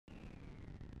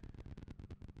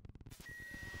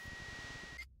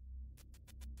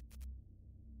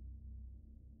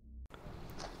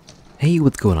Hey,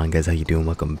 what's going on, guys? How you doing?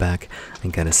 Welcome back. I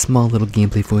got a small little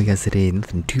gameplay for you guys today.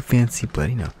 Nothing too fancy, but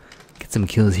get some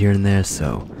kills here and there,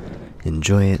 so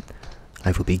enjoy it.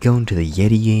 I will be going to the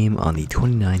Yeti game on the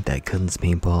 29th at Cousins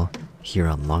Paintball here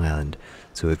on Long Island.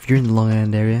 So if you're in the Long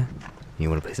Island area and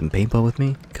you want to play some paintball with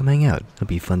me, come hang out. It'll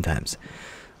be fun times.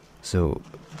 So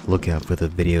look out for the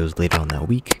videos later on that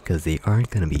week, because they are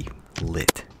going to be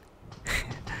lit.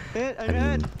 I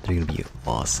mean, they're going to be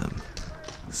awesome.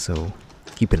 So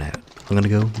keep an eye out. I'm gonna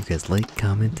go. You guys like,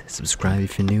 comment, subscribe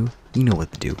if you're new. You know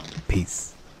what to do.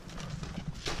 Peace.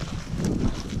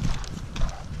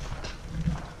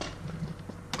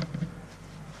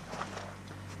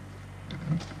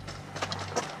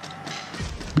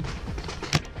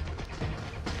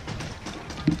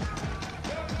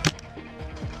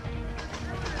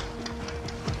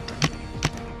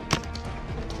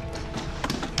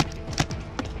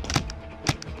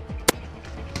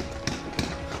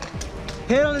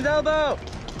 Hit on his elbow!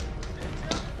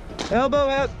 Elbow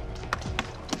out!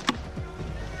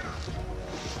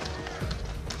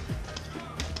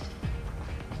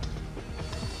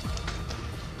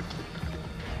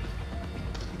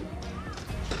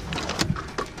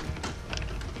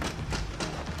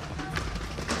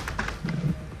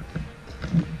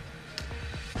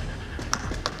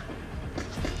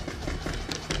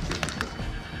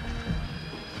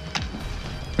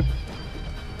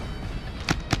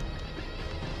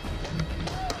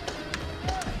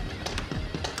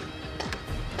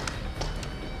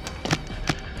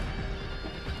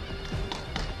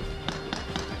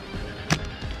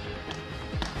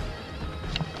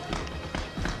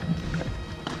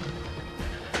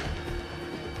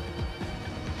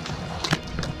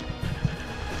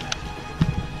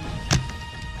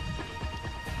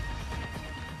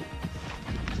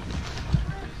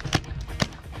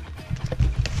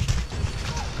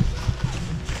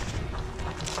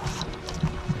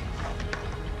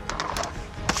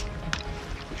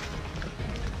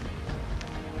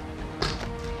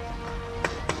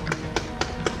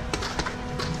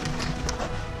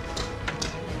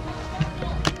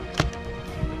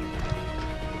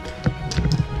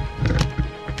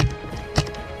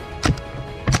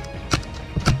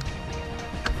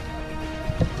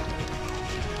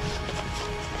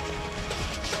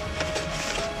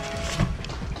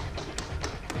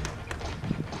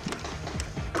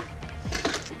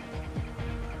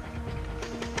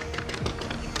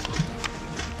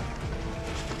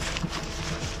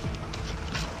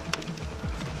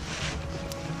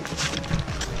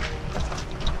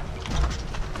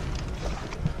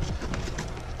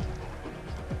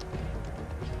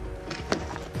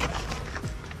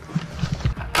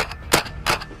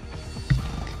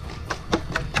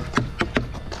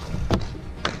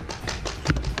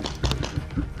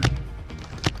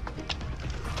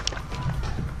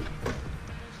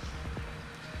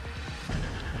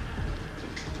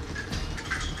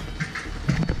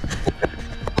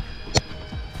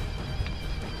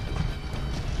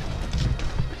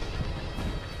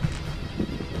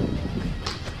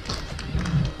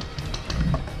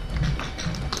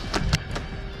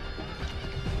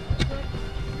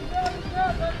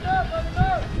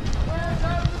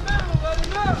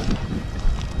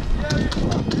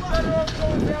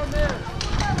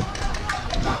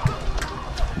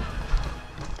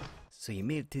 So you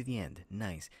made it to the end.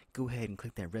 Nice. Go ahead and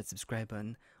click that red subscribe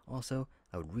button. Also,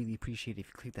 I would really appreciate it if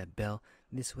you click that bell.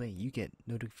 This way you get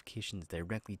notifications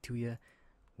directly to you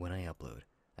when I upload.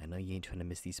 I know you ain't trying to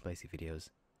miss these spicy videos.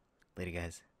 Later,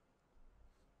 guys.